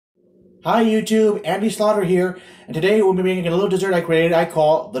Hi YouTube, Andy Slaughter here, and today we'll be making a little dessert I created I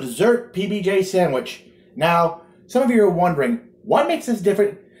call the Dessert PBJ Sandwich. Now, some of you are wondering, what makes this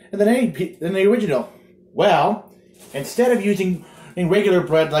different than the original? Well, instead of using regular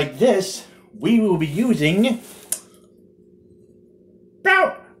bread like this, we will be using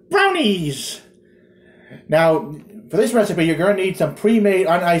brownies. Now, for this recipe, you're going to need some pre-made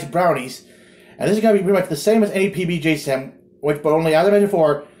uniced brownies, and this is going to be pretty much the same as any PBJ sandwich, but only, as I mentioned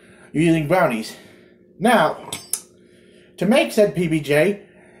before, you're using brownies. Now, to make said PBJ,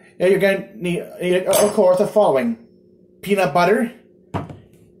 you're going to need, of course, the following: peanut butter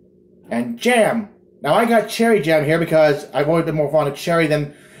and jam. Now, I got cherry jam here because I've always been more fond of cherry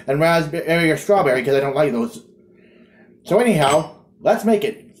than raspberry or strawberry because I don't like those. So anyhow, let's make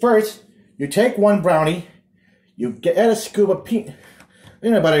it. First, you take one brownie, you add a scoop of peanut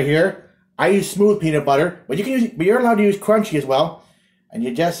butter here. I use smooth peanut butter, but you're allowed to use crunchy as well. And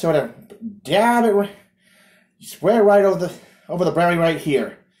you just sort of dab it, spread it right over the brownie right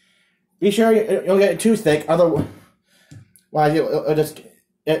here. Be sure you'll get it too thick, otherwise it'll just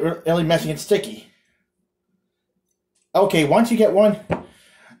really messy and sticky. Okay, once you get one,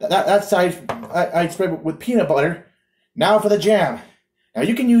 that side I spread with peanut butter. Now for the jam. Now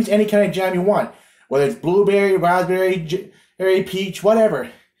you can use any kind of jam you want, whether it's blueberry, raspberry, berry, peach,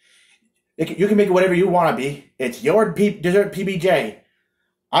 whatever. You can make it whatever you want to be. It's your dessert PBJ.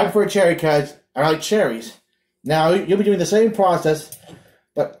 I prefer cherry because I like cherries. Now, you'll be doing the same process,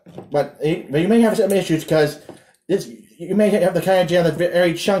 but you may have some issues because you may have the kind of jam that's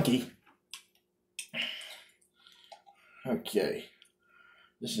very chunky. Okay.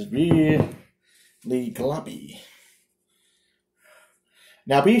 This is really gloppy.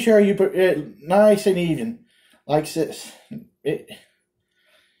 Now, be sure you put it nice and even, like this.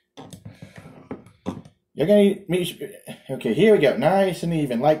 You're going to okay, here we go. Nice and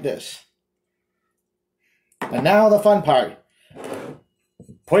even, like this. And now the fun part.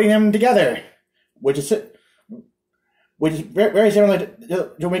 Putting them together. Which is very similar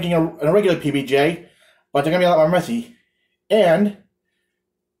to making a regular PBJ. But they're going to be a lot more messy. And,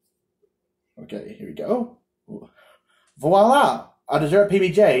 okay, here we go. Voila! A dessert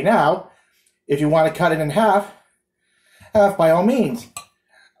PBJ. Now, if you want to cut it in half, by all means.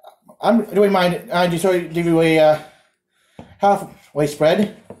 I'm doing mine. I just sort of give you a halfway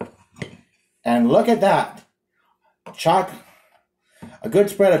spread, and look at that, a good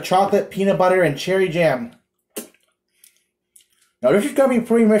spread of chocolate, peanut butter, and cherry jam. Now this is gonna be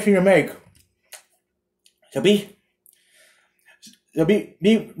pretty messy to make, so be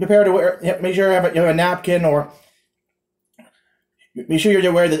prepared to make sure you have a napkin, or be sure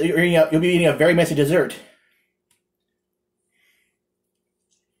you're aware that you'll be eating a very messy dessert.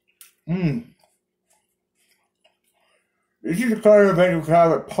 This is the kind of event you can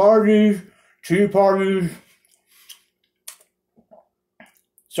have at parties, tea parties,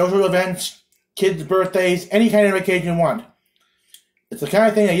 social events, kids' birthdays, any kind of occasion you want. It's the kind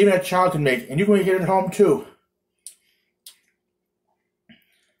of thing that even a child can make, and you can make it at home too.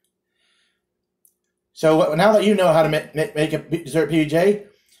 So now that you know how to make a dessert PBJ,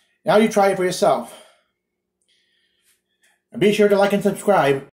 now you try it for yourself. And be sure to like and subscribe.